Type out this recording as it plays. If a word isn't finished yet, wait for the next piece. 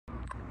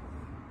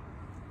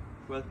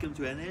welcome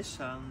to NS,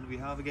 and we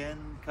have again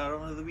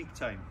Caravan of the Week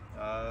time.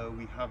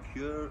 We have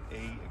here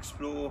a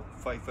Xplore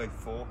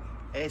 554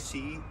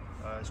 SE.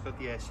 It's got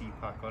the SE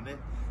pack on it.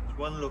 It's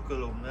one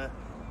local owner.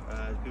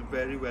 It's been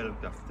very well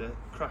looked after.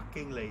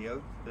 Cracking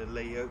layout. The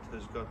layout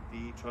has got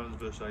the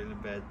transverse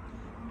island bed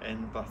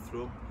and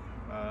bathroom.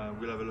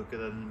 We'll have a look at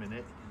that in a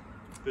minute.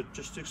 But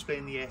just to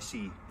explain the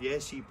SE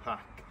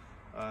pack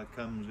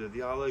comes with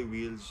the alloy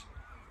wheels,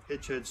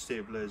 hitch head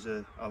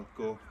stabilizer,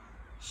 Alco,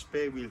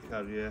 spare wheel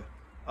carrier,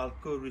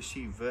 Alco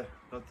receiver,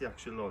 not the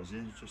actual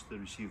lozenge, just the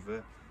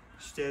receiver,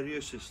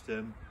 stereo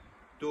system,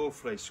 door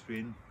fly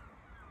screen,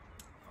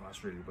 and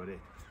that's really about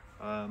it.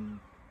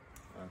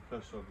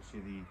 Plus obviously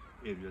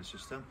the aerial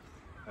system,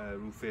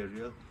 roof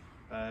aerial.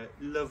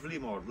 Lovely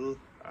model.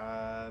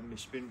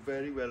 It's been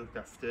very well looked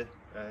after.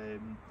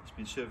 It's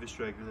been serviced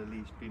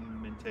regularly, it's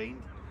been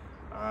maintained,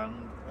 and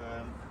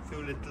a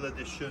few little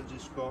additions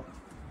it's got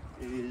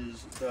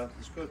is that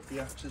it's got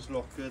the access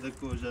locker that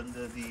goes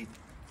under the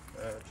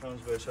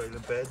transverse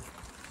island bed,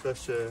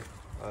 plus a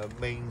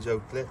mains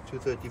outlet,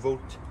 230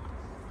 volt,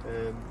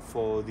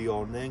 for the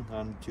awning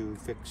and to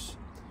fix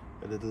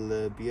a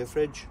little beer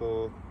fridge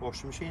or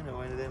washing machine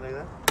or anything like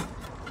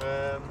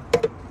that.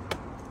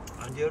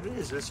 And here it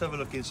is. Let's have a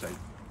look inside.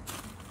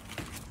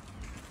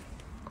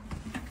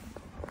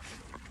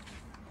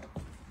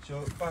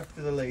 So back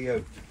to the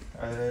layout.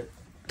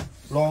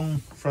 Long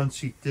front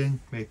seating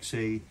makes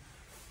a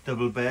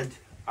double bed.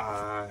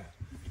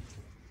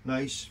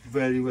 Nice,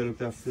 very well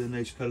looked after,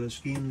 nice colour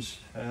schemes.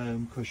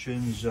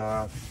 Cushions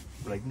are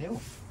like new,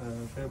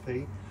 fair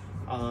play.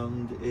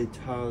 And it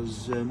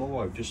has, oh,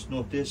 I've just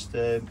noticed,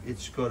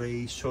 it's got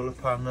a solar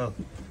panel.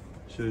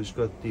 So it's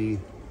got the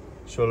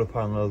solar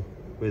panel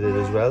with it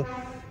as well,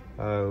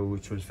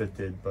 which was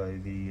fitted by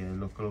the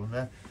local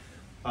owner.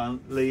 And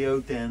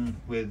layout then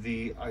with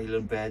the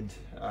island bed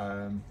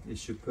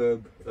is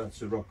superb.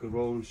 That's a rock and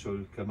roll, so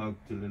it'll come out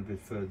a little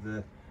bit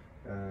further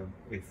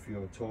if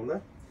you're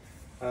taller.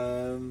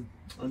 And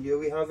here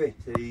we have it,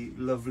 a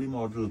lovely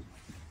model.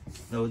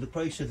 Now the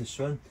price of this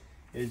one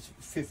is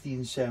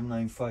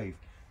 15,795.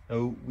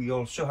 Now we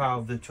also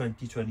have the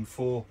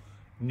 2024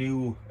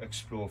 new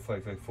Xplore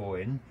 554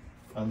 in,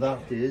 and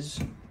that is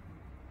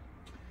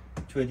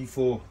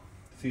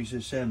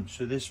 24,367.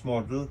 So this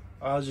model,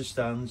 as it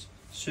stands,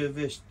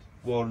 serviced,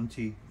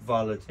 warranty,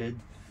 valeted,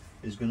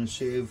 is going to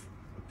save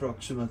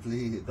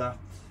approximately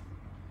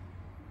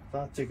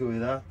take away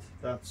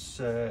that's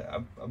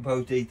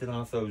about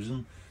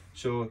 8,500.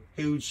 So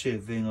huge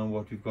saving on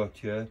what we've got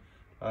here.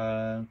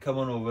 Come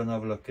on over and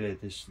have a look at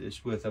it.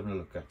 It's worth having a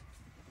look at.